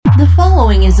The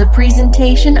following is a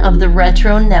presentation of the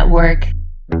Retro Network.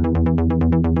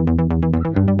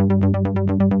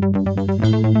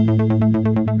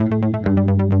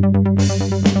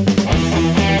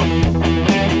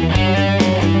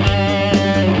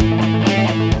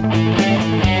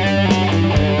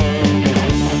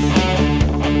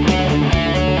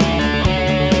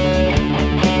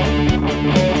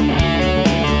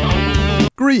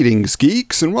 Greetings,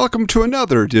 geeks, and welcome to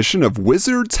another edition of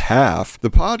Wizard's Half, the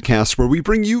podcast where we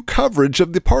bring you coverage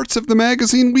of the parts of the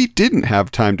magazine we didn't have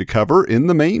time to cover in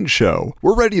the main show.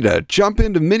 We're ready to jump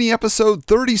into mini-episode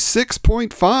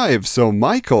 36.5, so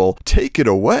Michael, take it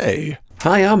away.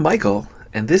 Hi, I'm Michael,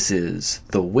 and this is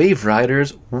the Wave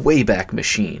Riders Wayback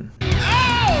Machine.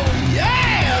 Oh,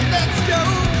 yeah, let's go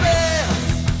back.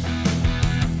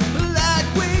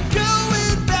 Like we're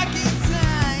going back in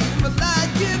time.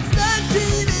 Like it's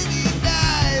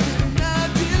 1989 and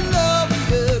I'm in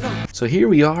love. So here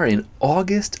we are in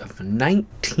August of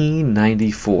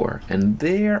 1994, and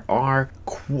there are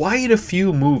quite a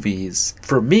few movies.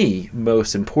 For me,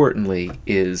 most importantly,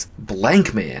 is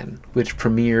Blank Man, which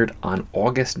premiered on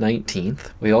August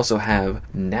 19th. We also have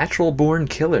Natural Born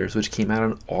Killers, which came out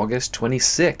on August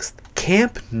 26th.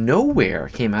 Camp Nowhere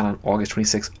came out on August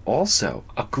 26th also.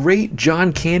 A great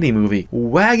John Candy movie,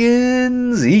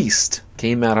 Wagons East,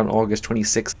 came out on August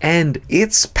 26th. And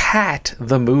It's Pat,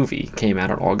 the movie, came out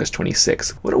on August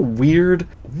 26th. What a weird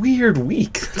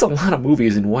week. That's a lot of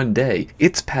movies in one day.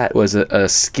 It's Pat was a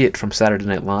skit from Saturday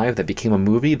Night Live that became a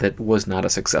movie that was not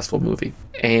a successful movie.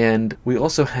 And we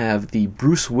also have the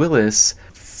Bruce Willis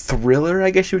thriller, I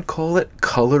guess you would call it,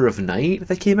 Color of Night,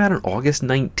 that came out on August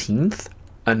 19th.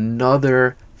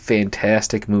 Another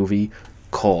fantastic movie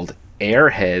called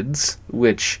Airheads,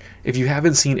 which, if you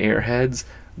haven't seen Airheads,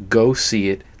 go see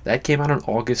it. That came out on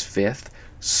August 5th.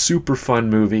 Super fun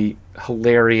movie,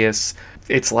 hilarious.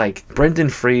 It's like Brendan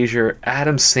Fraser,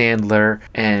 Adam Sandler,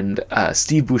 and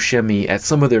Steve Buscemi at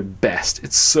some of their best.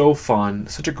 It's so fun.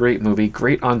 Such a great movie.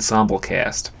 Great ensemble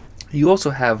cast. You also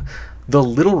have the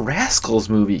Little Rascals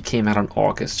movie, came out on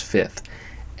August 5th.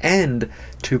 And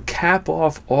to cap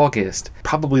off August,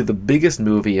 probably the biggest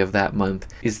movie of that month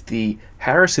is the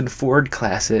Harrison Ford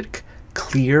classic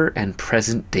Clear and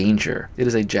Present Danger. It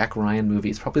is a Jack Ryan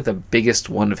movie. It's probably the biggest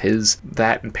one of his.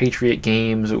 That and Patriot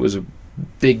Games. It was a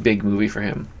big movie for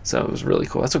him. So it was really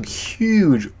cool. That's a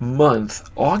huge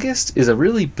month. August is a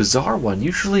really bizarre one.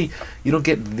 Usually you don't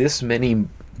get this many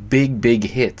big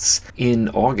hits in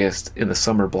August in the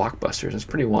summer blockbusters. It's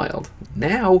pretty wild.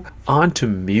 Now on to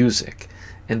music.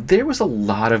 And there was a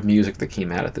lot of music that came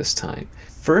out at this time.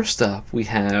 First up, we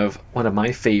have one of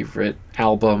my favorite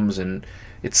albums, and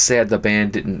it's sad the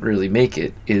band didn't really make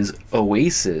it, is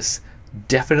Oasis,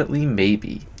 Definitely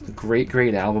Maybe. A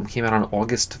great album, came out on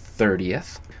August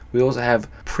 30th. We also have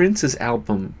Prince's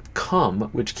album Come,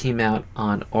 which came out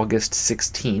on August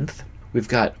 16th. We've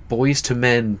got Boyz II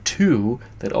Men 2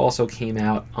 that also came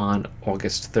out on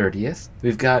August 30th.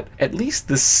 We've got at least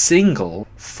the single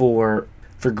for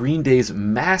Green Day's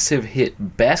massive hit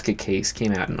Basket Case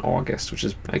came out in August, which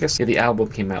is, I guess, the album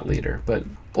came out later. But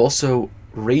also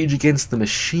Rage Against the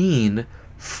Machine,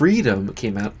 Freedom,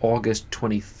 came out August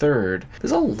 23rd.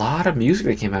 There's a lot of music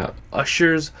that came out.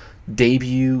 Usher's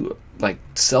debut,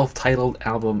 self-titled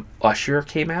album Usher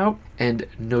came out, and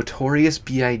Notorious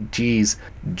B.I.G.'s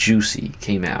Juicy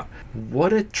came out.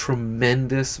 What a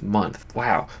tremendous month.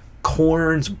 Wow.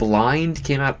 Korn's Blind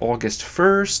came out August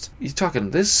 1st. You're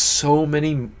talking, there's so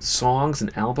many songs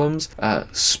and albums.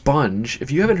 Sponge,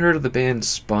 if you haven't heard of the band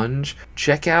Sponge,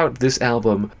 check out this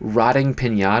album, Rotting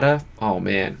Pinata. Oh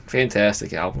man,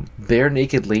 fantastic album. Bare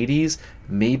Naked Ladies,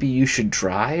 Maybe You Should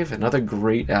Drive, another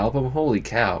great album. Holy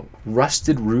cow.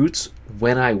 Rusted Roots,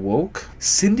 When I Woke.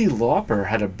 Cyndi Lauper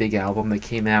had a big album that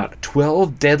came out,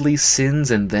 12 Deadly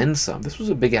Sins and Then Some. This was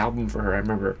a big album for her, I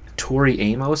remember. Tori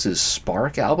Amos'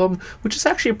 Spark album, which is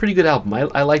actually a pretty good album.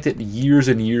 I liked it years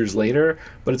and years later,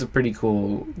 but it's a pretty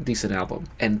cool, decent album.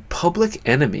 And Public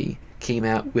Enemy came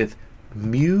out with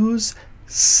Muse,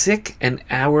 Sick and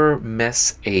Our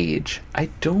Mess Age. I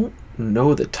don't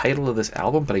know the title of this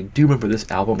album, but I do remember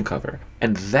this album cover.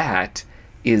 And that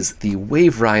is the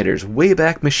Wave Riders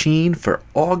Wayback Machine for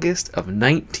August of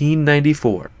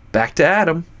 1994. Back to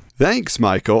Adam. Thanks,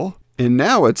 Michael. And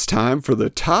now it's time for the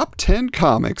top 10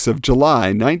 comics of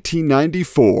July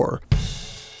 1994.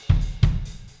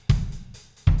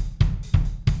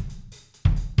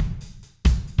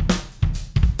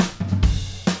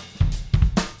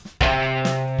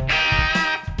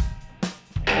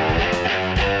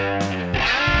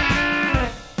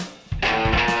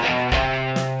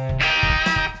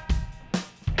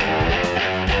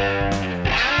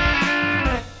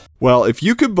 Well, if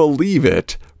you could believe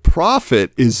it,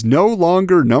 Prophet is no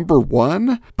longer number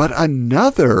one, but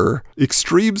another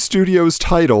Extreme Studios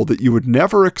title that you would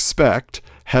never expect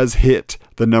has hit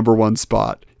the number one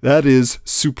spot. That is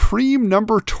Supreme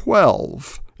number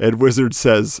 12. And Wizard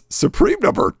says, Supreme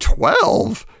number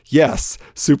 12? Yes,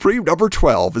 Supreme number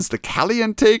 12 is the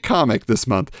Caliente comic this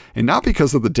month, and not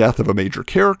because of the death of a major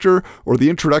character, or the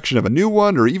introduction of a new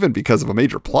one, or even because of a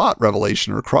major plot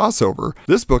revelation or crossover.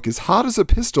 This book is hot as a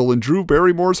pistol in Drew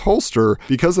Barrymore's holster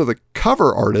because of the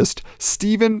cover artist,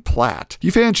 Stephen Platt.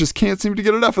 You fans just can't seem to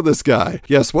get enough of this guy.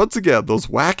 Yes, once again, those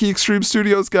wacky Extreme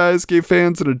Studios guys gave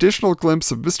fans an additional glimpse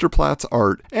of Mr. Platt's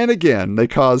art, and again, they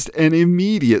caused an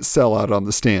immediate sellout on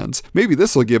the stands. Maybe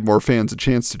this will give more fans a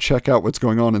chance to check out what's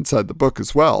going on inside the book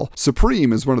as well.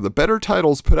 Supreme is one of the better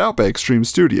titles put out by Extreme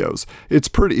Studios. It's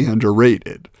pretty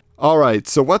underrated. Alright,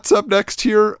 so what's up next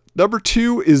here? Number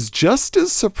 2 is just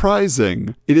as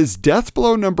surprising. It is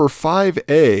Deathblow number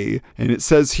 5A, and it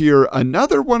says here,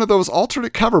 another one of those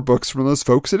alternate cover books from those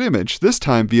folks at Image, this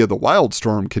time via the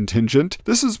Wildstorm contingent.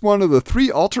 This is one of the 3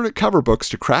 alternate cover books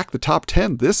to crack the top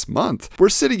 10 this month. We're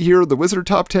sitting here at the Wizard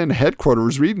Top 10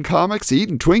 headquarters reading comics,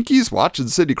 eating Twinkies, watching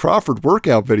Cindy Crawford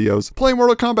workout videos, playing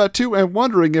Mortal Kombat 2, and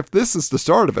wondering if this is the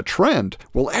start of a trend.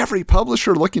 Will every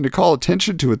publisher looking to call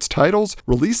attention to its titles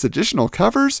release additional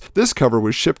covers? This cover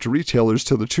was shipped to retailers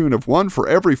to the tune of 1 for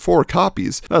every 4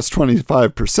 copies. That's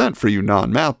 25% for you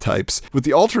non-math types, with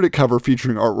the alternate cover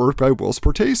featuring artwork by Whilce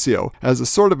Portacio as a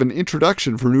sort of an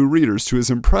introduction for new readers to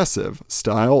his impressive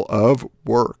style of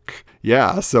work.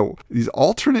 Yeah, so these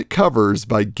alternate covers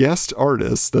by guest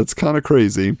artists, that's kind of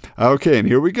crazy. Okay, and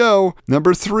here we go.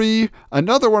 Number 3,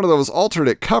 another one of those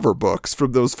alternate cover books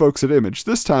from those folks at Image,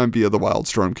 this time via the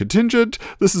Wildstorm contingent.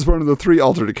 This is one of the 3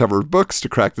 alternate cover books to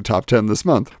crack the top 10 this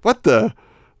month. What the?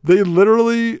 They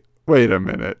literally, wait a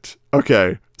minute.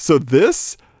 Okay, so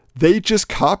this, they just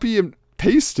copy and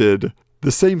pasted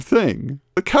the same thing.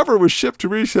 The cover was shipped to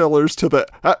retailers to the,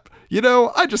 I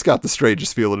just got the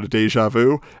strangest feeling of deja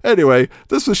vu. Anyway,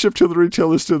 this was shipped to the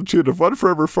retailers to the tune of 1 for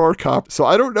every 4 copies. So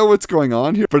I don't know what's going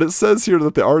on here, but it says here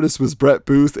that the artist was Brett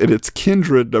Booth, and it's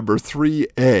Kindred number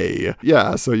 3A.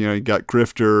 Yeah, so, you got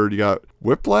Grifter, you got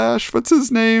Whiplash, what's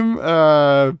his name?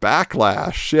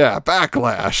 Backlash. Yeah,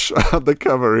 Backlash on the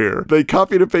cover here. They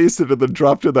copied and pasted and then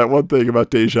dropped in that one thing about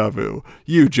deja vu.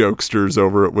 You jokesters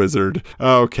over at Wizard.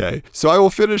 Okay, so I will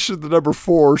finish at the number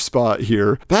 4 spot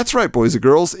here. That's right, boys and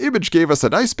girls. Image gave us a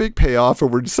nice big payoff,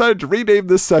 and we decided to rename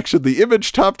this section the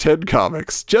Image Top 10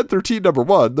 Comics. Gen 13 number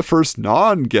 1, the first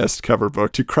non-guest cover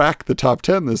book to crack the top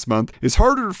 10 this month, is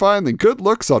harder to find than good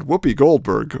looks on Whoopi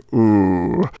Goldberg.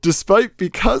 Ooh.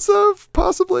 Because of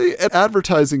possibly an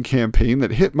advertising campaign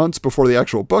that hit months before the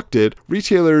actual book did,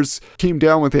 retailers came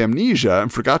down with amnesia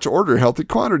and forgot to order healthy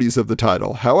quantities of the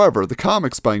title. However, the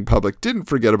comics buying public didn't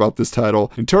forget about this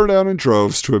title and turned out in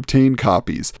droves to obtain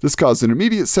copies. This caused an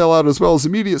immediate sellout as well as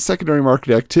immediate secondary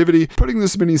market activity, putting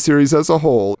this miniseries as a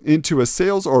whole into a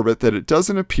sales orbit that it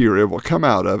doesn't appear it will come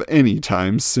out of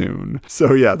anytime soon.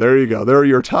 So yeah, there you go. There are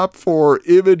your top 4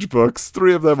 Image books,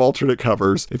 3 of them alternate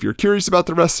covers. If you're curious about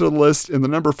the rest of the list, in the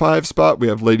number 5 spot, we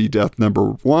have Lady Death number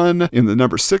 1. In the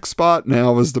number 6 spot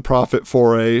now is the Prophet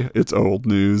 4A. It's old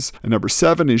news. And number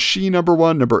 7 is She number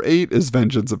 1. Number 8 is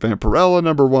Vengeance of Vampirella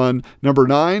number 1. Number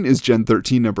 9 is Gen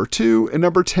 13 number 2. And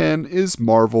number 10 is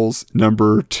Marvel's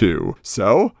number 2.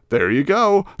 So there you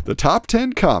go. The top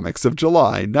 10 comics of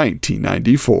July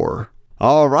 1994.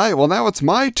 All right, well now it's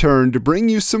my turn to bring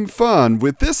you some fun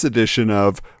with this edition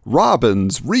of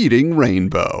Robin's Reading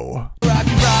Rainbow.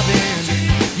 Rocky Robin,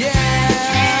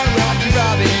 yeah, Rocky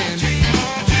Robin.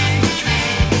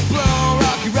 Blow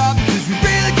Rocky Robin, 'cause we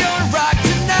really gonna rock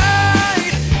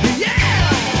tonight,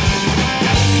 yeah!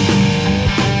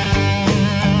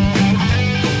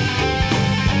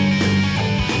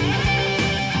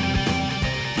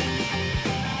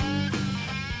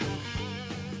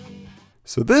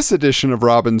 So this edition of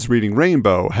Robin's Reading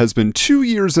Rainbow has been 2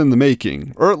 years in the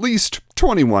making, or at least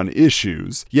 21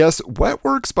 issues. Yes,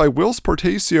 Wetworks by Whilce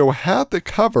Portacio had the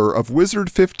cover of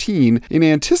Wizard 15 in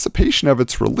anticipation of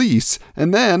its release,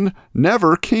 and then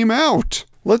never came out.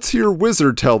 Let's hear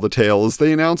Wizard tell the tale as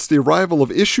they announce the arrival of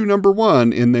issue number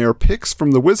 1 in their Picks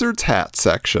from the Wizard's Hat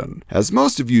section. As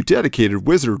most of you dedicated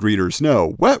Wizard readers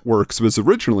know, Wetworks was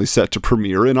originally set to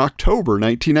premiere in October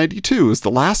 1992 as the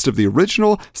last of the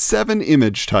original 7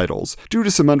 Image titles. Due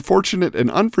to some unfortunate and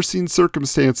unforeseen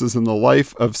circumstances in the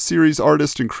life of series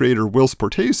artist and creator Whilce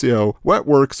Portacio,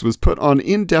 Wetworks was put on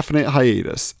indefinite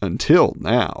hiatus, until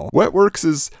now. Wetworks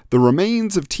is the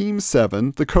remains of Team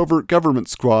 7, the covert government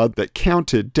squad that Count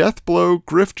counted Deathblow,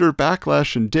 Grifter,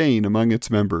 Backlash, and Dane among its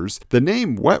members. The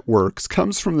name Wetworks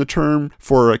comes from the term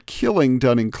for a killing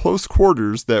done in close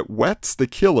quarters that wets the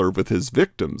killer with his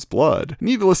victim's blood.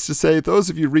 Needless to say, those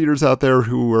of you readers out there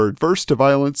who are adverse to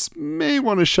violence may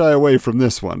want to shy away from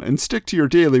this one and stick to your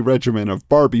daily regimen of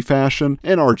Barbie fashion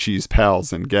and Archie's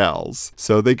pals and gals.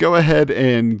 So they go ahead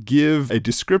and give a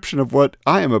description of what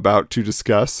I am about to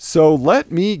discuss, so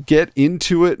let me get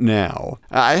into it now.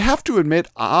 I have to admit,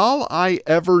 all I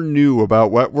ever knew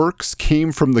about Wetworks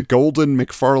came from the golden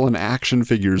McFarlane action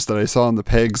figures that I saw on the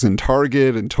pegs in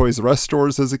Target and Toys R Us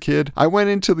stores as a kid. I went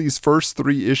into these first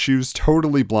 3 issues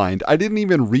totally blind. I didn't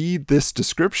even read this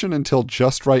description until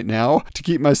just right now to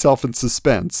keep myself in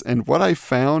suspense, and what I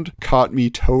found caught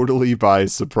me totally by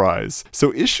surprise.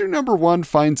 So issue number 1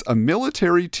 finds a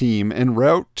military team en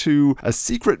route to a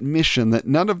secret mission that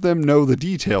none of them know the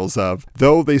details of,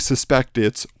 though they suspect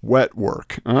it's wet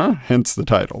work, hence the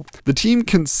title. The team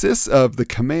consists of the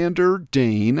commander,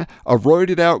 Dane, a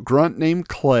roided out grunt named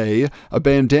Clay, a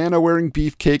bandana-wearing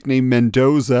beefcake named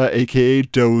Mendoza, aka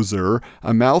Dozer,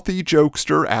 a mouthy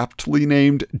jokester aptly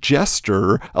named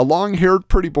Jester, a long-haired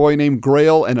pretty boy named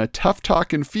Grail, and a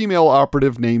tough-talking female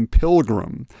operative named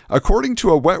Pilgrim. According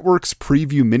to a Wetworks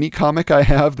preview mini-comic I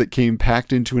have that came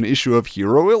packed into an issue of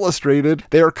Hero Illustrated,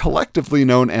 they are collectively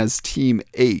known as Team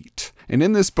 8. And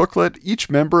in this booklet, each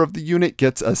member of the unit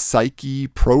gets a psyche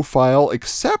profile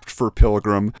except for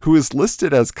Pilgrim, who is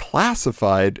listed as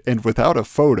classified and without a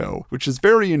photo, which is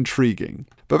very intriguing.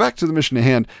 But back to the mission at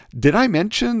hand, did I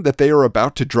mention that they are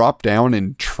about to drop down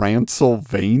in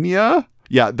Transylvania?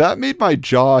 Yeah, that made my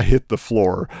jaw hit the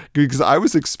floor, because I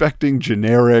was expecting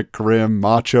generic, grim,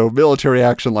 macho military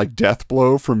action like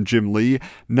Deathblow from Jim Lee,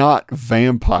 not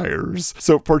vampires.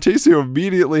 So Portacio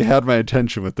immediately had my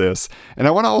attention with this, and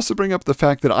I want to also bring up the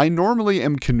fact that I normally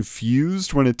am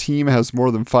confused when a team has more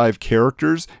than 5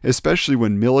 characters, especially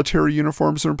when military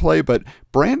uniforms are in play, but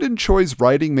Brandon Choi's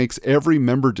writing makes every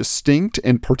member distinct,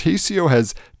 and Portacio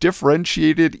has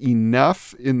differentiated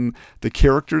enough in the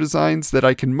character designs that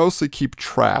I can mostly keep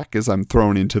track as I'm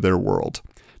thrown into their world.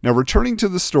 Now, returning to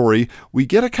the story, we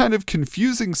get a kind of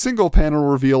confusing single-panel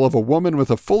reveal of a woman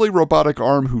with a fully robotic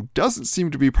arm who doesn't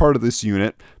seem to be part of this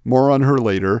unit. More on her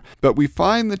later. But we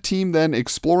find the team then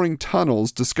exploring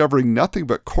tunnels, discovering nothing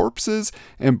but corpses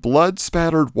and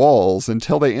blood-spattered walls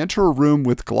until they enter a room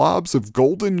with globs of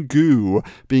golden goo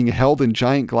being held in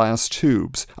giant glass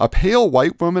tubes. A pale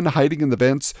white woman hiding in the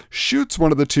vents shoots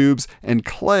one of the tubes, and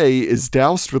Clay is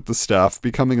doused with the stuff,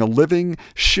 becoming a living,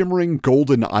 shimmering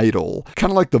golden idol. Kind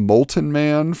of like the Molten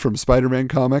Man from Spider-Man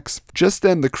comics. Just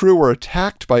then, the crew are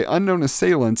attacked by unknown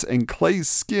assailants, and Clay's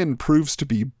skin proves to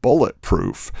be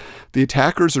bulletproof. The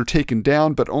attackers are taken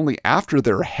down, but only after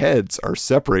their heads are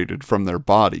separated from their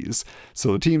bodies.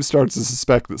 So the team starts to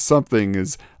suspect that something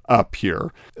is up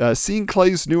here. Seeing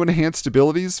Clay's new enhanced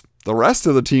abilities, the rest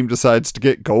of the team decides to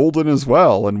get golden as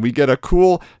well, and we get a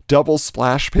cool double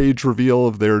splash page reveal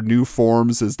of their new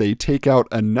forms as they take out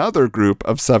another group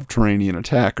of subterranean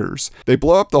attackers. They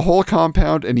blow up the whole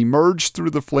compound and emerge through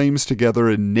the flames together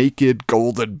in naked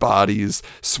golden bodies,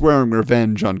 swearing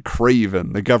revenge on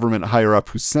Craven, the government higher-up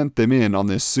who sent them in on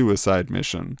this suicide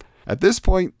mission. At this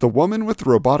point, the woman with the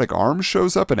robotic arm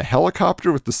shows up in a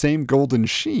helicopter with the same golden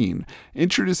sheen,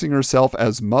 introducing herself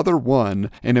as Mother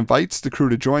One, and invites the crew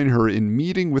to join her in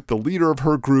meeting with the leader of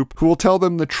her group, who will tell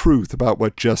them the truth about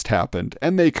what just happened,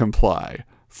 and they comply.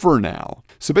 For now.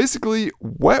 So basically,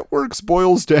 Wetworks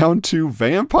boils down to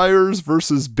vampires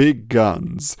versus big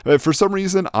guns. For some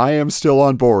reason, I am still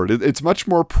on board. It's much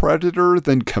more Predator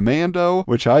than Commando,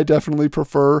 which I definitely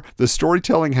prefer. The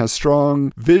storytelling has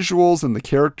strong visuals, and the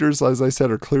characters, as I said,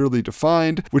 are clearly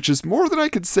defined, which is more than I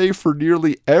could say for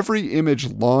nearly every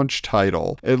Image launch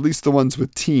title, at least the ones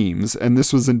with teams, and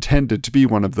this was intended to be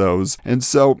one of those. And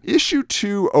so, issue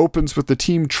 2 opens with the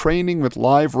team training with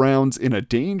live rounds in a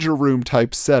danger room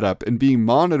type setup and being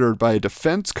monitored by a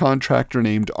defense contractor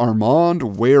named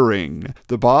Armand Waring,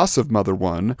 the boss of Mother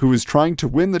One, who is trying to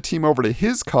win the team over to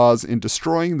his cause in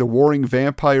destroying the warring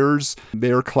vampires.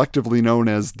 They are collectively known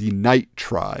as the Night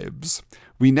Tribes.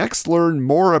 We next learn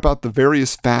more about the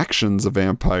various factions of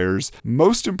vampires.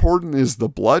 Most important is the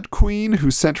Blood Queen,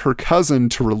 who sent her cousin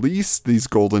to release these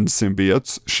golden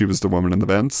symbiotes. She was the woman in the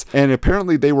vents. And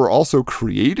apparently they were also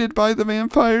created by the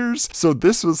vampires. So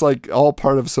this was like all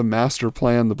part of some master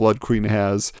plan the Blood Queen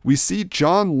has. We see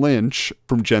John Lynch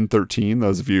from Gen 13,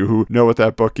 those of you who know what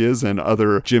that book is, and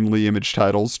other Jim Lee Image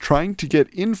titles, trying to get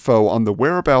info on the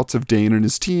whereabouts of Dane and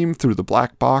his team through the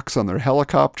black box on their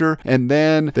helicopter. And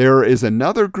then there is another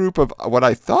another group of what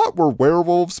I thought were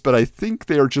werewolves, but I think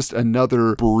they are just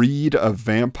another breed of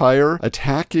vampire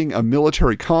attacking a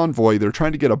military convoy. They're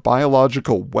trying to get a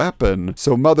biological weapon.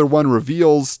 So Mother One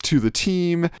reveals to the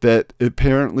team that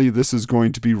apparently this is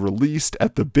going to be released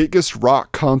at the biggest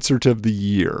rock concert of the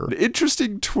year. An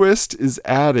interesting twist is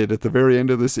added at the very end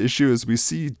of this issue as we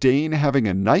see Dane having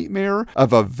a nightmare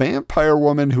of a vampire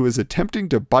woman who is attempting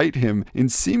to bite him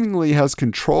and seemingly has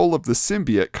control of the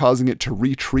symbiote, causing it to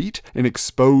retreat and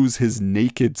expose his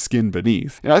naked skin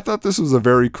beneath. And I thought this was a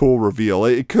very cool reveal.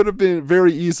 It could have been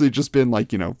very easily just been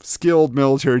like, skilled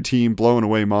military team blowing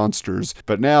away monsters,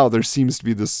 but now there seems to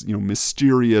be this,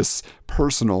 mysterious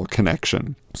personal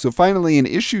connection. So finally, in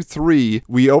issue 3,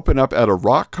 we open up at a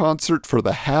rock concert for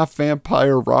the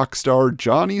half-vampire rock star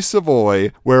Johnny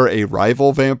Savoy, where a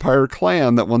rival vampire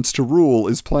clan that wants to rule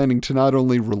is planning to not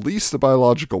only release the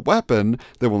biological weapon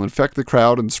that will infect the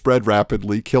crowd and spread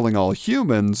rapidly, killing all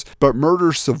humans, but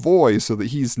murder Savoy so that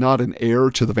he's not an heir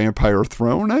to the vampire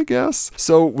throne, I guess?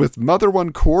 So with Mother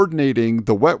One coordinating,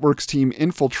 the Wetworks team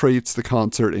infiltrates the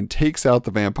concert and takes out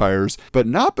the vampires, but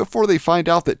not before they find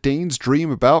out that Dane's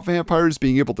dream about vampires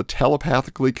being able to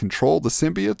telepathically control the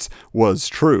symbiotes was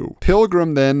true.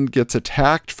 Pilgrim then gets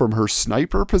attacked from her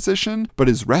sniper position, but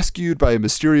is rescued by a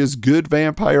mysterious good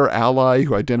vampire ally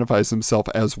who identifies himself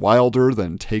as Wilder,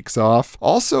 then takes off.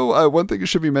 Also, one thing that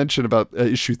should be mentioned about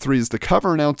issue 3 is the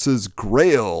cover announces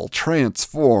Grail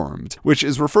transformed, which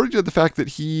is referring to the fact that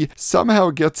he somehow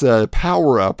gets a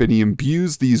power-up and he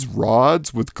imbues these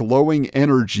rods with glowing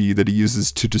energy that he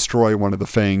uses to destroy one of the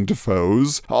fanged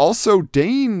foes. Also,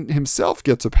 Dane himself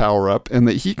gets a power-up and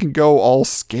that he can go all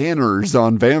scanners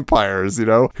on vampires,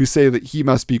 who say that he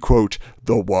must be, quote,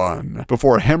 the one,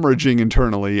 before hemorrhaging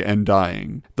internally and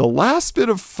dying. The last bit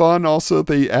of fun also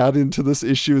they add into this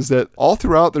issue is that all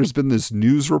throughout there's been this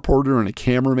news reporter and a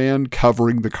cameraman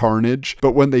covering the carnage,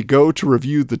 but when they go to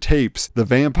review the tapes, the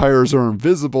vampires are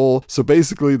invisible, so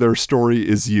basically their story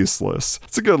is useless.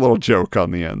 It's a good little joke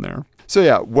on the end there. So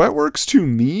yeah, Wetworks to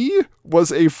me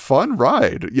was a fun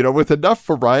ride, with enough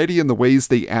variety in the ways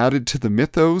they added to the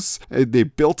mythos. They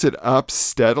built it up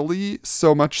steadily,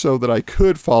 so much so that I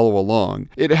could follow along.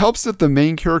 It helps that the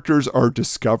main characters are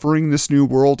discovering this new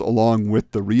world along with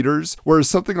the readers, whereas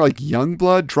something like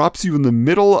Youngblood drops you in the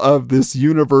middle of this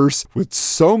universe with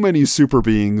so many super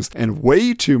beings and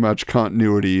way too much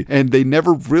continuity, and they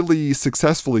never really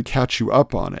successfully catch you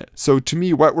up on it. So to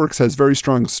me, Wetworks has very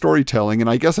strong storytelling, and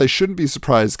I guess I shouldn't be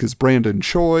surprised because Brandon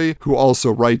Choi, who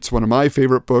also writes one of my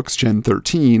favorite books, Gen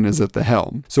 13, is at the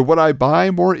helm. So would I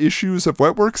buy more issues of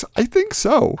Wetworks? I think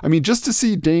so. I mean, just to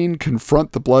see Dane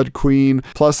confront the Blood Queen,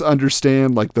 plus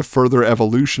understand the further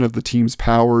evolution of the team's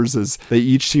powers as they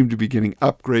each seem to be getting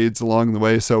upgrades along the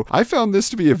way. So I found this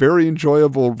to be a very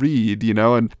enjoyable read,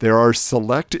 and there are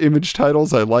select Image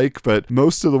titles I like, but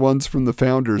most of the ones from the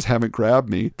founders haven't grabbed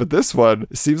me. But this one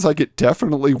seems like it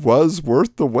definitely was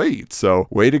worth the wait. So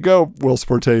way to go, Will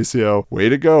Sportacio. Way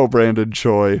to go, Brandon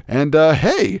Choi. And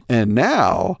hey, and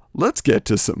now let's get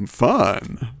to some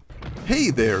fun.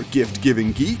 Hey there,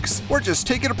 gift-giving geeks. We're just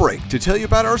taking a break to tell you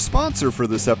about our sponsor for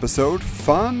this episode,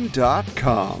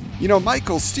 Fun.com.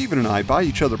 Michael, Steven, and I buy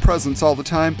each other presents all the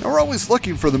time, and we're always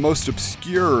looking for the most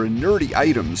obscure and nerdy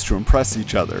items to impress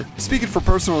each other. Speaking from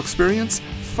personal experience,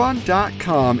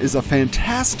 Fun.com is a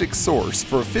fantastic source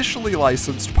for officially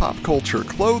licensed pop culture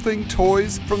clothing,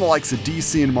 toys from the likes of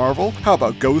DC and Marvel. How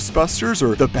about Ghostbusters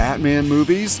or the Batman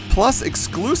movies? Plus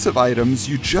exclusive items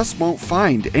you just won't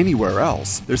find anywhere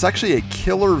else. There's actually a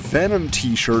killer Venom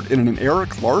t-shirt in an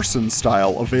Eric Larson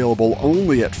style available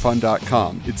only at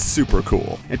Fun.com. It's super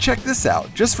cool. And check this out.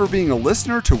 Just for being a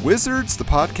listener to Wizards, the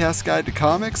podcast guide to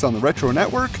comics on the Retro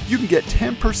Network, you can get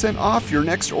 10% off your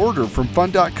next order from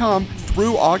Fun.com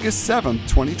through August 7th,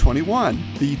 2021.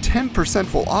 The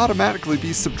 10% will automatically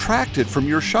be subtracted from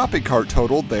your shopping cart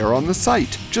total there on the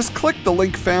site. Just click the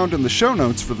link found in the show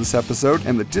notes for this episode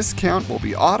and the discount will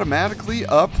be automatically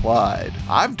applied.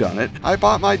 I've done it. I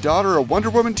bought my daughter a Wonder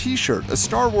Woman t-shirt, a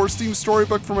Star Wars themed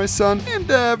storybook for my son,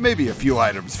 and maybe a few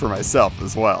items for myself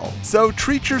as well. So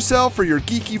treat yourself or your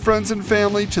geeky friends and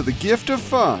family to the gift of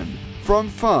fun from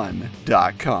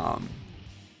Fun.com.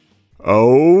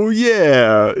 Oh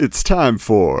yeah, it's time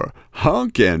for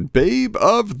Hunk and Babe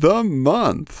of the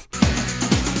Month. I'm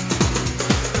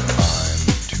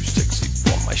too sexy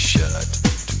for my shirt,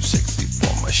 too sexy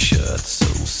for my shirt, so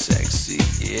sexy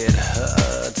it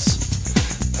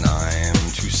hurts. And I'm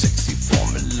too sexy for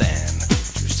Milan,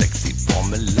 too sexy for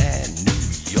Milan, New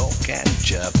York and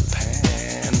Japan.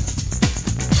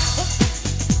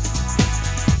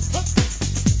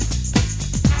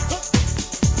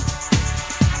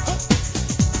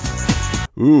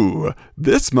 Ooh,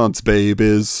 this month's Babe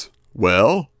is,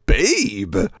 well,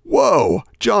 Babe. Whoa,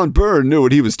 John Byrne knew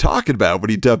what he was talking about when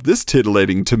he dubbed this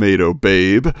titillating tomato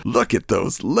Babe. Look at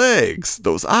those legs,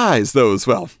 those eyes,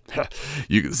 well,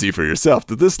 you can see for yourself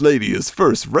that this lady is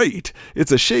first rate.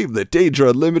 It's a shame that Danger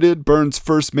Unlimited, Byrne's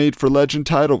first made-for-legend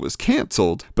title, was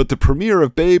cancelled, but the premiere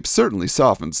of Babe certainly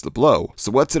softens the blow.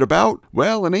 So what's it about?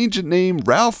 Well, an agent named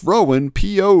Ralph Rowan,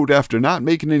 PO'd after not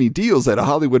making any deals at a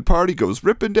Hollywood party, goes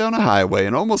ripping down a highway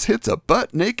and almost hits a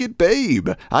butt-naked Babe.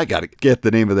 I gotta get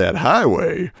the name of that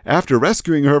highway. After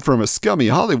rescuing her from a scummy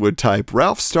Hollywood type,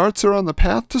 Ralph starts her on the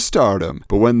path to stardom.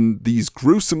 But when these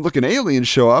gruesome-looking aliens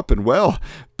show up and, well,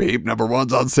 Babe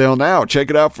 #1's on sale now. Check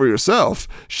it out for yourself.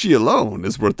 She alone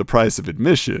is worth the price of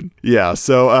admission. Yeah,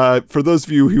 so for those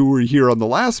of you who were here on the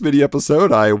last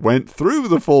mini-episode, I went through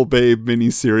the full Babe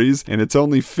miniseries, and it's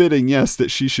only fitting, yes,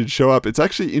 that she should show up. It's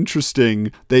actually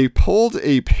interesting. They pulled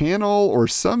a panel or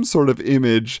some sort of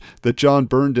image that John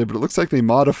Byrne did, but it looks like they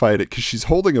modified it because she's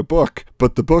holding a book,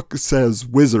 but the book says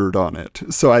Wizard on it.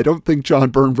 So I don't think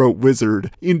John Byrne wrote Wizard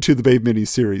into the Babe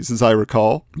miniseries, as I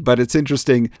recall. But it's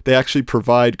interesting. They actually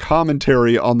provide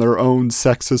commentary on their own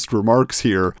sexist remarks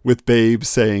here, with Babe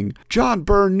saying, John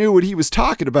Byrne knew what he was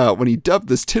talking about when he dubbed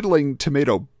this titillating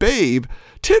tomato Babe.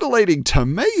 Titillating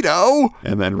tomato?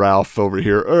 And then Ralph over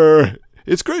here,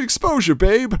 it's great exposure,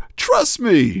 Babe. Trust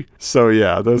me. So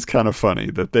yeah, that's kind of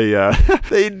funny that they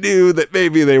they knew that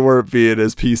maybe they weren't being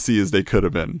as PC as they could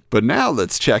have been. But now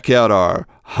let's check out our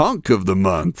hunk of the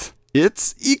month.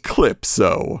 It's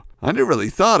Eclipso. I never really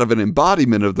thought of an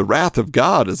embodiment of the wrath of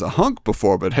God as a hunk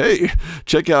before, but hey,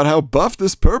 check out how buff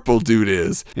this purple dude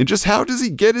is. And just how does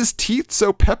he get his teeth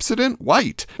so Pepsodent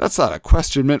white? That's not a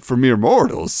question meant for mere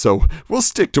mortals, so we'll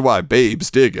stick to why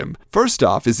babes dig him. First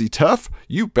off, is he tough?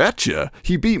 You betcha.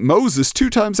 He beat Moses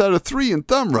 2 times out of 3 in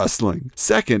thumb wrestling.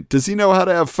 Second, does he know how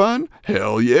to have fun?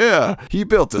 Hell yeah. He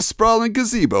built a sprawling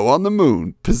gazebo on the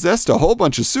moon, possessed a whole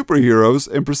bunch of superheroes,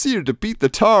 and proceeded to beat the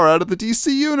tar out of the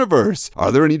DC universe.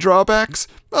 Are there any drawbacks?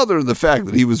 Other than the fact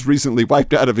that he was recently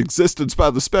wiped out of existence by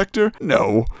the Spectre?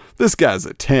 No, this guy's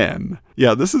a 10.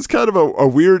 Yeah, this is kind of a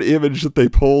weird image that they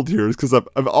pulled here, because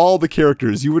of all the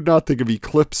characters, you would not think of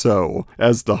Eclipso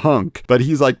as the hunk, but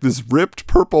he's like this ripped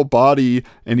purple body,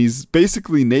 and he's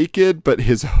basically naked, but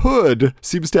his hood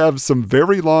seems to have some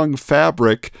very long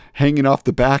fabric hanging off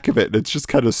the back of it, and it's just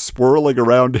kind of swirling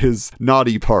around his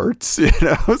naughty parts, you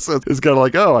know? So it's kind of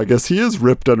like, oh, I guess he is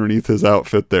ripped underneath his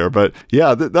outfit there, but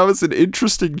yeah, that was an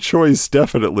interesting choice,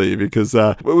 definitely, because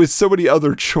with so many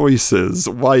other choices,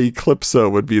 why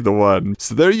Eclipso would be the one.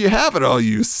 So there you have it, all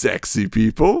you sexy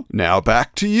people. Now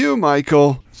back to you,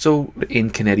 Michael. So in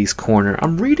Canetti's Corner,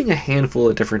 I'm reading a handful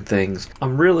of different things.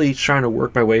 I'm really trying to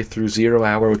work my way through 0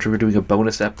 Hour, which we're doing a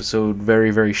bonus episode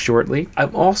very, very shortly.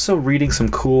 I'm also reading some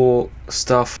cool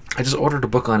stuff. I just ordered a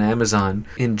book on Amazon,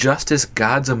 Injustice: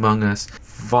 Gods Among Us,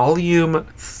 Volume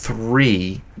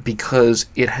 3, because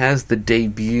it has the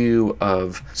debut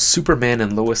of Superman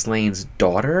and Lois Lane's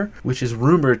daughter, which is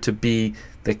rumored to be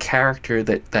the character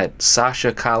that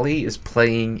Sasha Calle is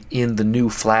playing in the new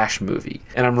Flash movie.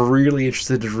 And I'm really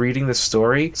interested in reading this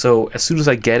story. So as soon as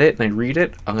I get it and I read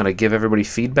it, I'm going to give everybody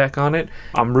feedback on it.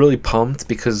 I'm really pumped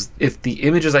because if the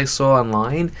images I saw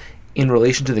online in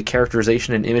relation to the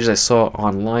characterization and images I saw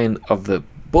online of the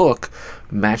book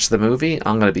match the movie,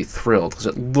 I'm going to be thrilled because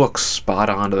it looks spot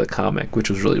on to the comic, which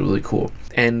was really, really cool.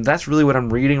 And that's really what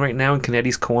I'm reading right now in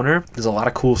Canetti's Corner. There's a lot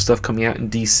of cool stuff coming out in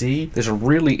DC. There's a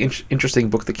really interesting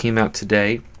book that came out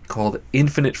today called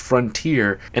Infinite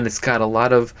Frontier, and it's got a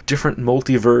lot of different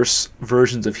multiverse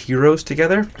versions of heroes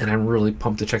together, and I'm really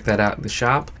pumped to check that out in the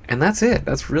shop. And that's it.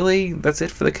 That's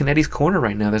it for the Canetti's Corner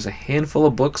right now. There's a handful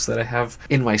of books that I have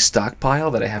in my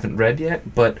stockpile that I haven't read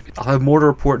yet, but I'll have more to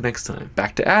report next time.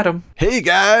 Back to Adam. Hey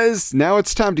guys, now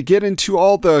it's time to get into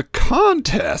all the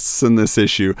contests in this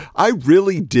issue. I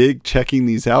really dig checking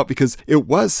these out because it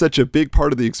was such a big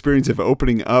part of the experience of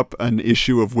opening up an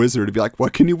issue of Wizard to be like,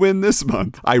 what can you win this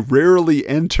month? I rarely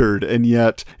entered, and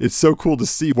yet it's so cool to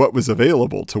see what was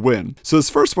available to win. So this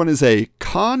first one is a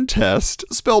contest,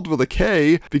 spelled with a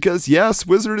K, because yes,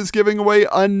 Wizard is giving away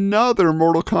another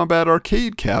Mortal Kombat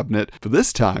arcade cabinet, but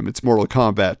this time it's Mortal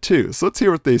Kombat 2. So let's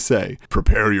hear what they say.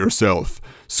 Prepare yourself.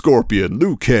 Scorpion,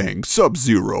 Liu Kang,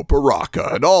 Sub-Zero,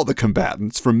 Baraka, and all the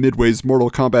combatants from Midway's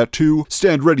Mortal Kombat 2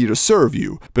 stand ready to serve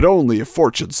you, but only if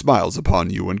fortune smiles upon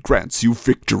you and grants you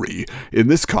victory. In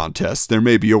this contest, there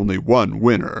may be only one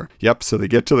winner. Yep, so they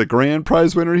get to the grand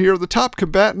prize winner here. The top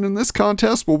combatant in this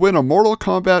contest will win a Mortal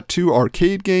Kombat 2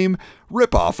 arcade game,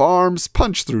 rip off arms,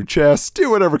 punch through chests, do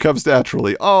whatever comes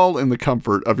naturally, all in the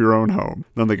comfort of your own home.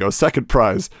 Then they go, second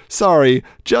prize. Sorry,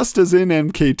 just as in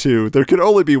MK2, there could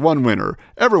only be one winner.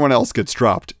 Everyone else gets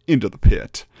dropped into the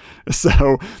pit.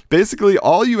 So basically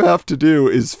all you have to do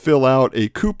is fill out a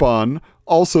coupon,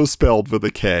 also spelled with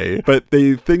a K, but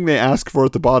the thing they ask for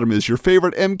at the bottom is your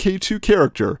favorite MK2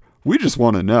 character. We just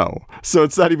want to know. So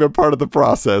it's not even part of the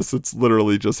process. It's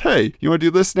literally just, hey, you want to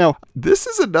do this? Now, this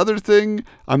is another thing.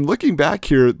 I'm looking back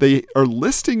here. They are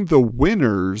listing the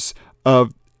winners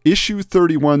of issue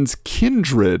 31's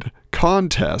Kindred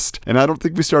contest, and I don't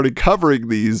think we started covering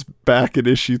these back in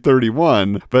issue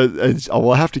 31, but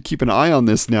we'll have to keep an eye on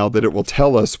this now that it will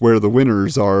tell us where the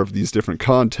winners are of these different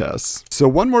contests. So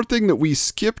one more thing that we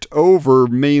skipped over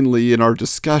mainly in our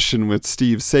discussion with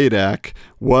Steve Sadak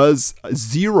was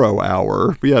 0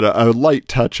 Hour. We had a light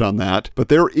touch on that, but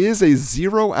there is a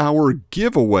 0 Hour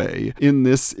giveaway in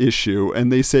this issue, and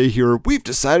they say here, we've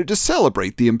decided to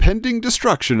celebrate the impending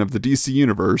destruction of the DC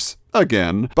Universe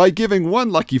again by giving one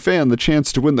lucky fan the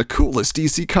chance to win the coolest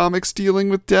DC Comics dealing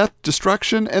with death,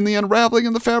 destruction, and the unraveling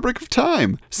in the fabric of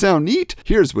time. Sound neat?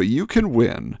 Here's what you can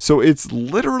win. So it's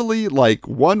literally like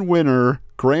one winner,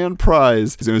 grand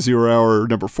prize, 0 Hour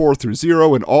number 4 through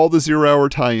 0, and all the 0 Hour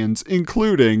tie-ins,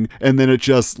 including, and then it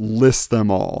just lists them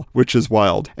all, which is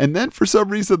wild. And then for some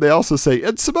reason they also say,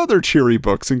 and some other cheery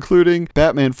books, including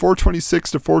Batman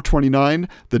 426 to 429,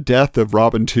 The Death of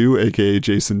Robin 2, aka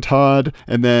Jason Todd,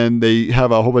 and then they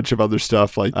have a whole bunch of other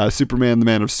stuff like Superman the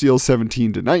Man of Steel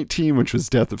 17 to 19, which was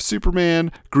Death of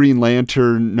Superman, Green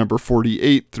Lantern number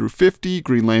 48 through 50,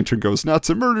 Green Lantern goes nuts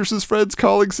and murders his friends,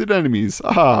 colleagues, and enemies.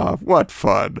 Ah, what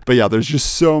fun. But yeah, there's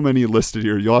just so many listed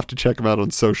here. You'll have to check them out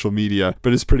on social media,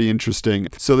 but it's pretty interesting.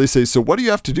 So they say, so what do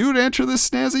you have to do to enter this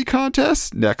snazzy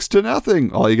contest? Next to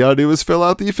nothing. All you gotta do is fill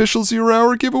out the official 0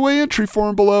 Hour giveaway entry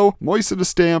form below, moisten a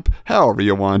stamp, however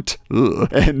you want,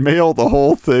 and mail the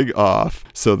whole thing off.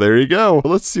 So there you go.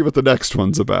 Let's see what the next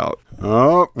one's about.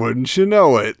 Oh, wouldn't you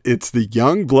know it? It's the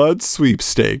Youngblood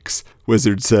Sweepstakes.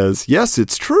 Wizard says, yes,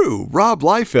 it's true. Rob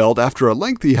Liefeld, after a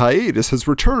lengthy hiatus, has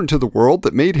returned to the world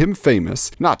that made him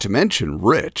famous, not to mention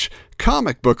rich.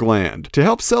 Comic book land. To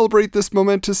help celebrate this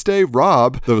momentous day,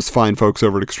 Rob, those fine folks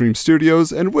over at Extreme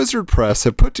Studios, and Wizard Press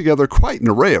have put together quite an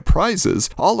array of prizes,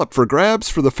 all up for grabs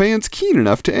for the fans keen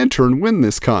enough to enter and win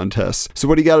this contest. So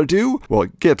what do you gotta do? Well,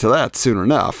 get to that soon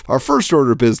enough. Our first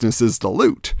order of business is the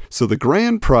loot. So the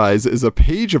grand prize is a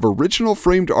page of original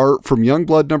framed art from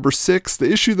Youngblood number 6,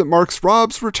 the issue that marks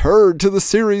Rob's return to the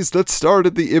series that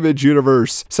started the Image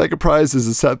universe. Second prize is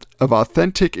a set of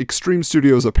authentic Extreme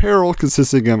Studios apparel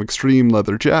consisting of Extreme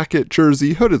leather jacket,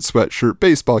 jersey, hooded sweatshirt,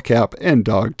 baseball cap, and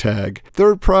dog tag.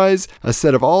 Third prize, a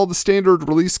set of all the standard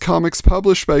release comics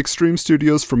published by Extreme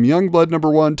Studios from Youngblood number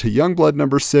 1 to Youngblood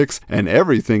number 6 and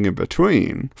everything in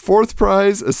between. Fourth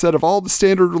prize, a set of all the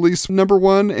standard release number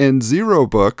 1 and 0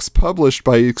 books published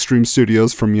by Extreme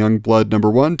Studios from Youngblood number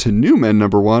 1 to New Men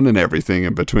number 1 and everything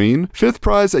in between. Fifth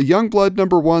prize, a Youngblood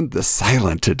number 1, the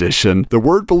Silent Edition, the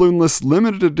Word Balloonless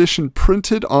limited edition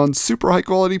printed on super high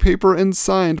quality paper and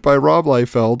signed by Rob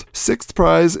Liefeld. Sixth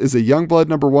prize is a Youngblood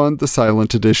number 1, the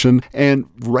Silent Edition, and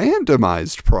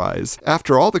randomized prize.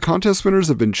 After all the contest winners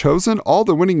have been chosen, all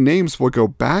the winning names will go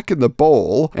back in the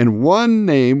bowl, and one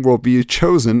name will be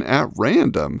chosen at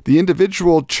random. The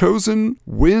individual chosen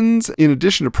wins, in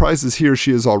addition to prizes he or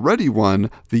she has already won,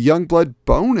 the Youngblood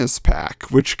bonus pack,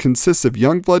 which consists of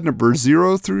Youngblood number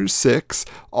 0 through 6,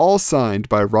 all signed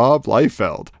by Rob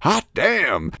Liefeld. Hot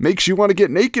damn! Makes you want to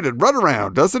get naked and run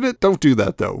around, doesn't it? Don't do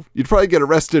that though. You'd probably get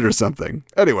arrested or something.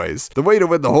 Anyways, the way to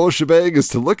win the whole shebang is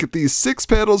to look at these 6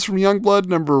 panels from Youngblood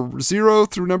number 0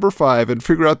 through number 5 and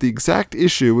figure out the exact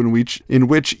issue in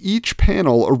which each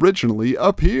panel originally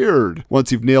appeared.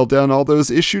 Once you've nailed down all those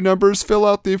issue numbers, fill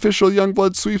out the official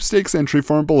Youngblood Sweepstakes entry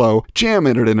form below, jam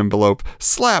in an envelope,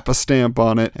 slap a stamp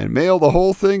on it, and mail the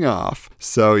whole thing off.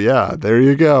 So yeah, there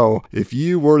you go. If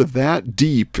you were that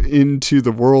deep into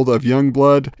the world of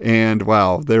Youngblood, and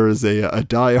wow, there is a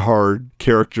die-hard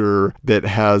character that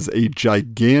has a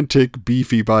gigantic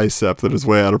beefy bicep that is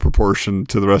way out of proportion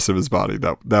to the rest of his body.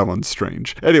 That one's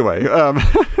strange. Anyway,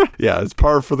 yeah, it's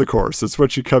par for the course. It's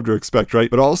what you come to expect, right?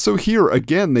 But also here,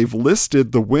 again, they've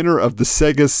listed the winner of the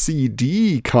Sega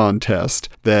CD contest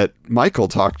that Michael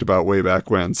talked about way back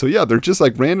when. So yeah, they're just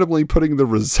like randomly putting the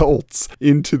results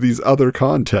into these other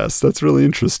contests. That's really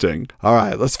interesting. All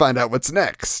right, let's find out what's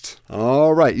next.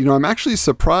 All right, I'm actually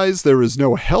surprised there is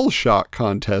no Hellshot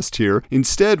contest here.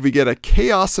 Instead, we get a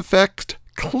Chaos Effect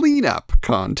cleanup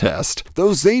contest.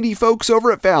 Those zany folks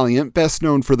over at Valiant, best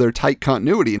known for their tight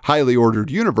continuity and highly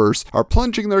ordered universe, are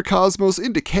plunging their cosmos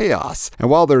into chaos. And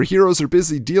while their heroes are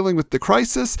busy dealing with the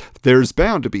crisis, there's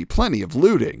bound to be plenty of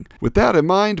looting. With that in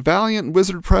mind, Valiant and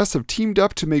Wizard Press have teamed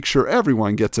up to make sure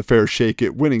everyone gets a fair shake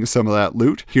at winning some of that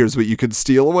loot. Here's what you could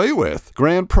steal away with.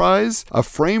 Grand prize, a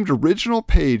framed original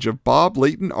page of Bob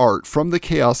Layton art from the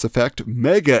Chaos Effect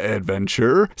Mega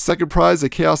Adventure. Second prize, a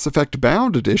Chaos Effect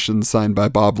bound edition signed by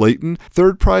Bob Layton.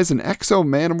 Third prize, an Exo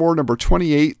Manowar number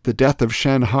 28, The Death of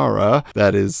Shanhara,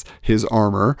 that is his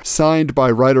armor, signed by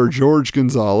writer George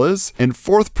Gonzalez. And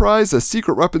fourth prize, a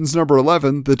Secret Weapons number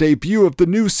 11, the debut of the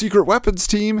new Secret Weapons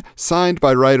team, signed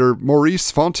by writer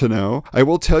Maurice Fontenot. I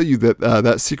will tell you that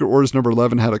that Secret Wars number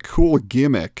 11 had a cool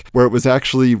gimmick where it was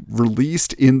actually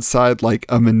released inside like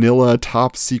a manila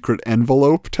top secret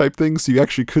envelope type thing, so you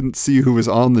actually couldn't see who was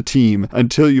on the team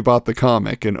until you bought the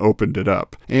comic and opened it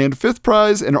up. And fifth prize,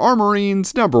 an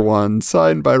Armorines number 1,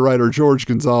 signed by writer George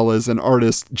Gonzalez and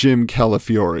artist Jim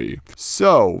Calafiore.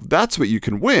 So, that's what you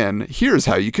can win. Here's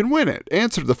how you can win it.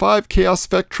 Answer the 5 Chaos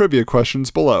Effect trivia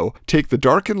questions below. Take the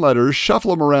darkened letters,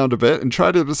 shuffle them around a bit, and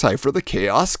try to decipher the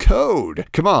Chaos Code.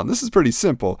 Come on, this is pretty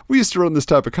simple. We used to run this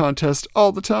type of contest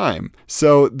all the time.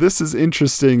 So, this is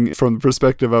interesting from the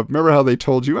perspective of, remember how they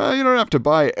told you, you don't have to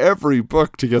buy every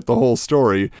book to get the whole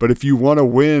story, but if you want to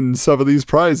win some of these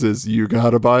prizes, you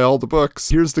gotta buy all the books.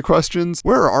 Here's the questions.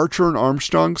 Where are Archer and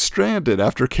Armstrong stranded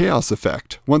after Chaos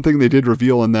Effect? One thing they did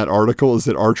reveal in that article is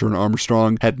that Archer and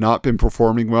Armstrong had not been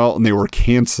performing well and they were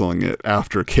canceling it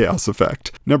after Chaos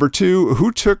Effect. Number 2,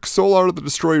 who took Solar the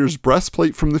Destroyer's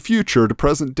breastplate from the future to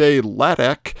present day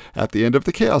Ladek at the end of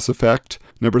the Chaos Effect?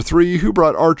 Number 3, who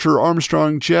brought Archer,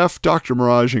 Armstrong, Jeff, Dr.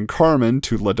 Mirage, and Carmen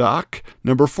to Ladakh?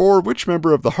 Number 4, which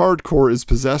member of the Hardcore is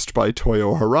possessed by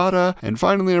Toyo Harada? And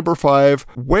finally, number 5,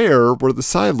 where were the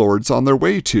Psylords on their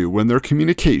way to when their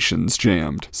communications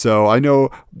jammed? So I know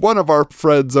one of our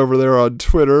friends over there on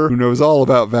Twitter who knows all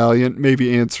about Valiant may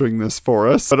be answering this for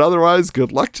us, but otherwise,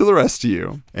 good luck to the rest of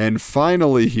you. And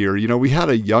finally here, we had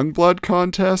a Youngblood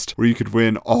contest where you could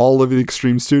win all of the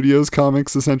Extreme Studios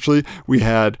comics, essentially. We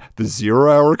had the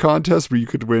 0 Hour contest where you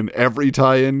could win every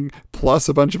tie-in plus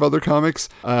a bunch of other comics.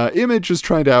 Image is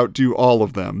trying to outdo all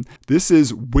of them. This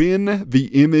is Win the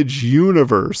Image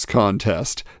Universe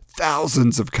contest.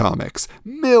 Thousands of comics,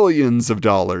 millions of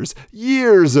dollars,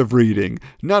 years of reading.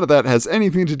 None of that has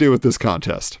anything to do with this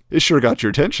contest. It sure got your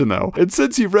attention though. And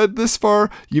since you've read this far,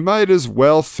 you might as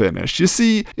well finish. You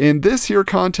see, in this here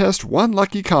contest, one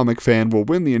lucky comic fan will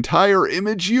win the entire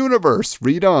Image universe.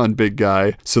 Read on, big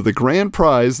guy. So the grand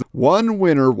prize, one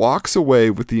winner walks away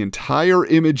with the entire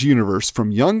Image universe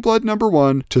from Youngblood number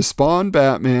 1 to Spawn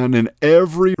Batman and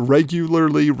every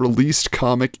regularly released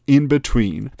comic in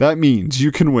between. That means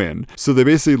you can win. So they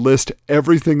basically list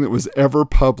everything that was ever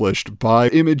published by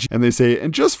Image, and they say,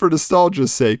 and just for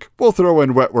nostalgia's sake, we'll throw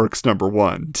in Wetworks number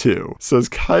 1 too. So it's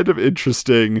kind of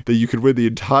interesting that you could win the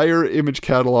entire Image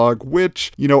catalog,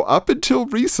 which, up until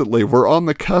recently, we're on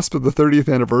the cusp of the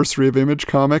 30th anniversary of Image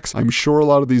Comics. I'm sure a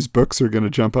lot of these books are going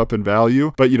to jump up in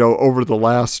value, but over the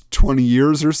last 20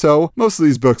 years or so, most of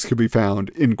these books could be found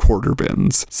in quarter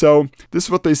bins. So this is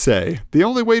what they say. The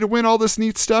only way to win all this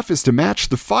neat stuff is to match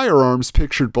the firearms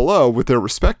pictured below with their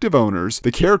respective owners.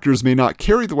 The characters may not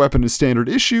carry the weapon as standard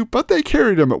issue, but they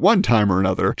carried them at one time or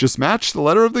another. Just match the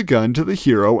letter of the gun to the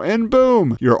hero and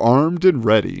boom, you're armed and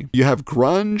ready. You have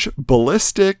Grunge,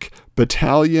 Ballistic,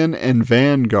 Battalion, and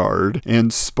Vanguard,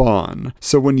 and Spawn.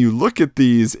 So when you look at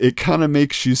these, it kind of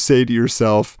makes you say to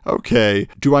yourself, okay,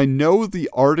 do I know the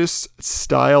artist's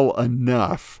style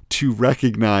enough to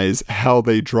recognize how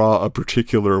they draw a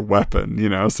particular weapon,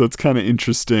 So it's kind of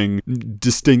interesting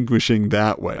distinguishing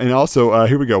that way. And also,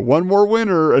 here we go. One more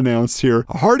winner announced here.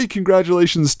 A hearty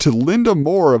congratulations to Linda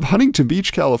Moore of Huntington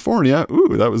Beach, California.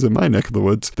 Ooh, that was in my neck of the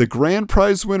woods. The grand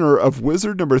prize winner of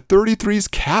Wizard number 33's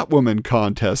Catwoman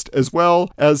contest, as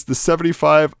well as the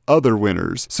 75 other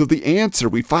winners. So the answer,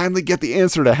 we finally get the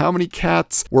answer to how many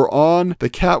cats were on the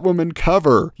Catwoman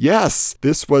cover. Yes,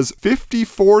 this was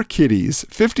 54 kitties,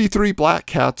 53 black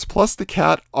cats, plus the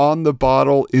cat on the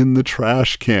bottle in the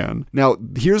trash can. Now,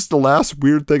 here's the last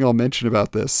weird thing I'll mention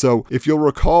about this. So if you'll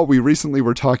recall, we recently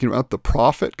were talking about the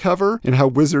Prophet cover and how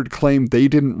Wizard claimed they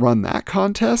didn't run that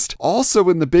contest. Also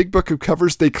in the big book of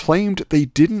covers, they claimed they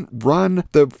didn't run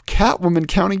the Catwoman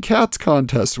Counting Cats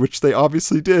contest, which which they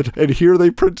obviously did. And here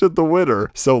they printed the winner.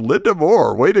 So Linda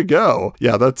Moore, way to go.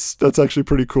 Yeah, that's actually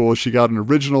pretty cool. She got an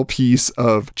original piece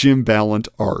of Jim Ballant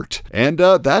art. And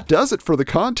that does it for the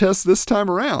contest this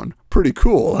time around. Pretty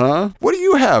cool, huh? What do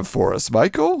you have for us,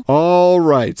 Michael? All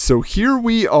right, so here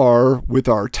we are with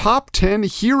our top 10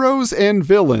 heroes and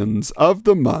villains of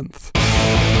the month.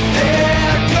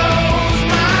 There goes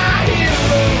my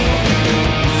hero,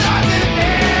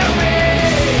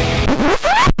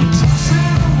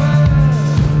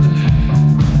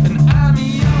 and I'm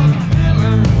your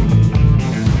villain.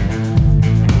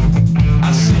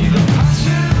 I see the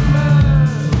passion emerge,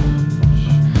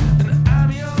 and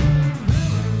I'm your villain.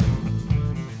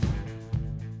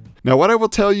 Now, what I will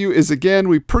tell you is, again,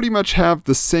 we pretty much have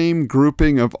the same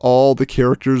grouping of all the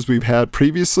characters we've had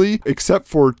previously, except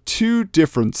for two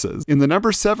differences. In the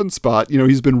number 7 spot,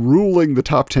 he's been ruling the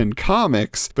top 10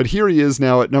 comics, but here he is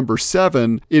now at number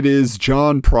 7. It is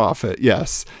John Prophet,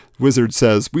 yes. Wizard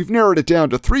says, we've narrowed it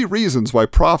down to 3 reasons why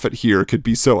Prophet here could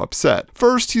be so upset.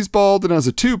 First, he's bald and has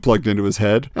a tube plugged into his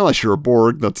head. Unless you're a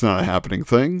Borg, that's not a happening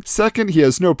thing. Second, he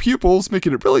has no pupils,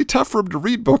 making it really tough for him to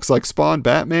read books like Spawn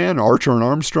Batman, Archer and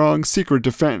Armstrong, Secret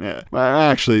Defense.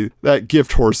 Actually, that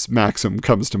gift horse maxim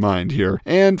comes to mind here.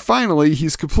 And finally,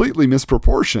 he's completely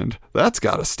misproportioned. That's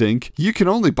gotta stink. You can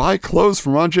only buy clothes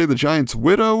from Andre the Giant's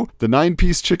widow, the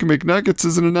 9-piece Chicken McNuggets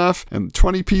isn't enough, and the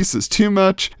 20-piece is too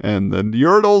much, and the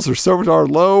urinals are so darn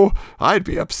low, I'd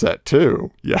be upset too.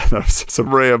 Yeah, that's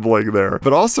some rambling there.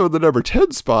 But also in the number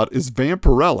 10 spot is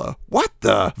Vampirella. What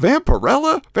the?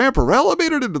 Vampirella? Vampirella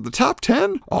made it into the top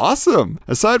 10? Awesome.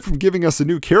 Aside from giving us a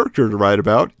new character to write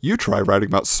about, you try writing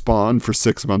about Spawn for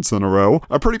 6 months in a row.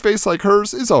 A pretty face like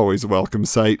hers is always a welcome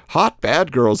sight. Hot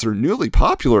bad girls are newly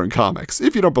popular in comics.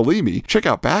 If you don't believe me, check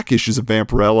out back issues of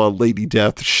Vampirella, Lady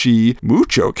Death, She,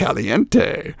 Mucho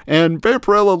Caliente. And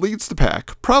Vampirella leads the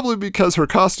pack, probably because her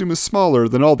costume is smaller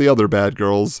than all the other bad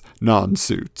girls'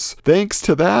 non-suits. Thanks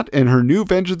to that and her new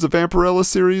Vengeance of Vampirella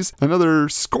series, another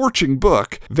scorching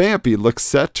book, Vampy looks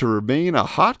set to remain a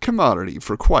hot commodity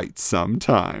for quite some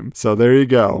time. So there you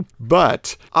go.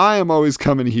 But I am always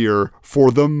coming here for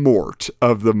the Mort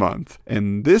of the month.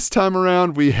 And this time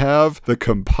around we have the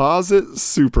Composite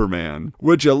Superman.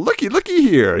 Would you looky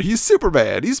here? He's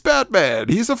Superman, he's Batman,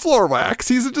 he's a floor wax,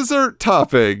 he's a dessert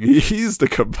topping, he's the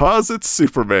Composite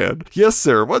Superman. Yes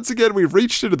sir, once again we've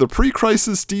reached into the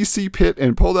pre-crisis DC pit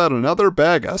and pulled out another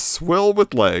bag of swill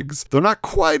with legs. Though not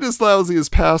quite as lousy as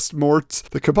past Morts,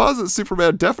 the Composite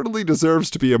Superman definitely deserves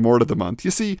to be a Mort of the month.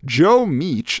 You see, Joe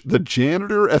Meach, the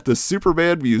janitor at the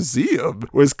Superman Museum,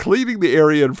 was cleaning the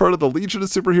area in front of the Legion of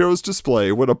Superheroes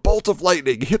display when a bolt of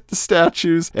lightning hit the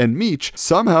statues, and Meach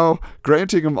somehow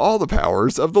granting him all the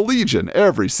powers of the Legion,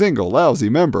 every single lousy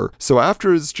member. So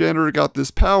after his janitor got this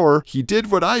power, he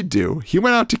did what I'd do. He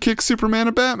went out to kick Superman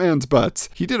and Batman's butts.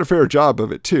 He did a fair job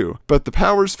of it too, but the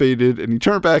powers faded and he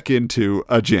turned back into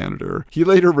a janitor. He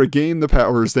later regained the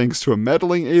powers thanks to a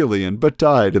meddling alien, but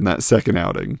died in that second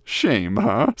outing. Shame,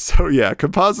 huh? So yeah,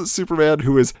 Composite Superman,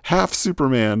 who is half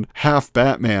Superman, half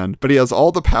Batman, but he has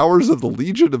all the powers of the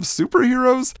Legion of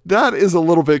Superheroes? That is a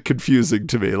little bit confusing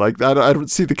to me. Like, that, I don't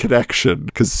see the connection,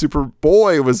 because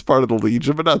Superboy was part of the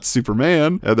Legion, but not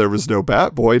Superman, and there was no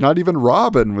Batboy, not even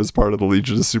Robin was part of the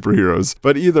Legion of Superheroes.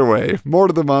 But either way, Mort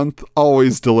of the month,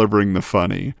 always delivering the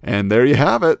funny. And there you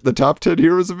have it, the top 10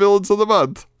 heroes and villains of the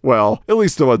month. Well, at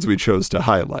least the ones we chose to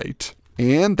highlight.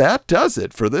 And that does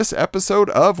it for this episode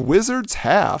of Wizard's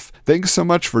Half. Thanks so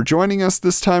much for joining us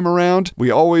this time around. We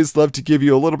always love to give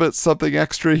you a little bit something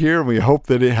extra here, and we hope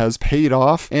that it has paid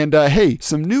off. And hey,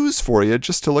 some news for you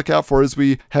just to look out for. As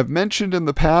we have mentioned in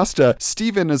the past,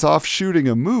 Steven is off shooting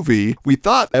a movie. We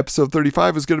thought episode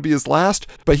 35 was going to be his last,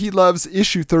 but he loves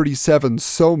issue 37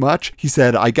 so much, he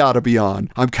said, I gotta be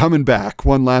on. I'm coming back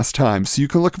one last time. So you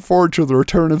can look forward to the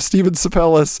return of Steven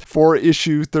Sapellis for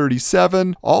issue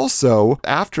 37. Also,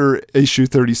 after issue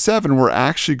 37, we're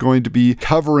actually going to be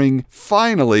covering,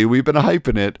 finally, we've been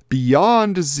hyping it,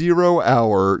 Beyond 0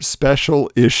 Hour special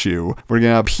issue. We're going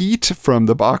to have Pete from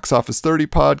the Box Office 30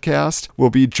 podcast will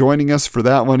be joining us for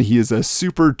that one. He is a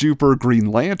super duper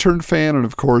Green Lantern fan, and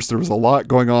of course, there was a lot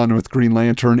going on with Green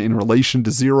Lantern in relation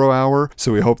to 0 Hour,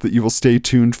 so we hope that you will stay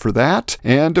tuned for that.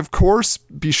 And of course,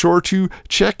 be sure to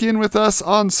check in with us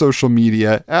on social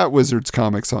media at Wizards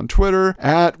Comics on Twitter,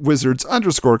 at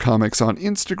Wizards_Comics on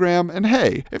Instagram, and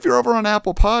hey, if you're over on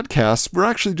Apple Podcasts, we're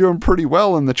actually doing pretty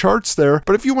well in the charts there,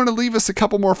 but if you want to leave us a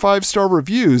couple more 5-star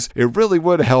reviews, it really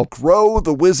would help grow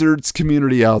the Wizards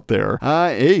community out there.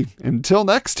 Hey, until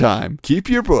next time, keep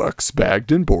your books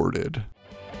bagged and boarded.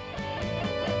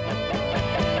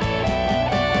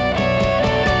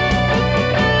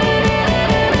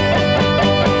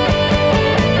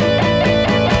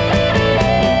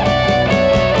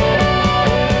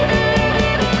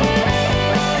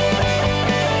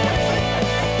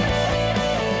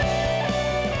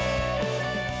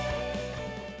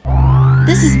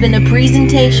 This has been a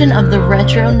presentation of the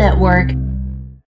Retro Network.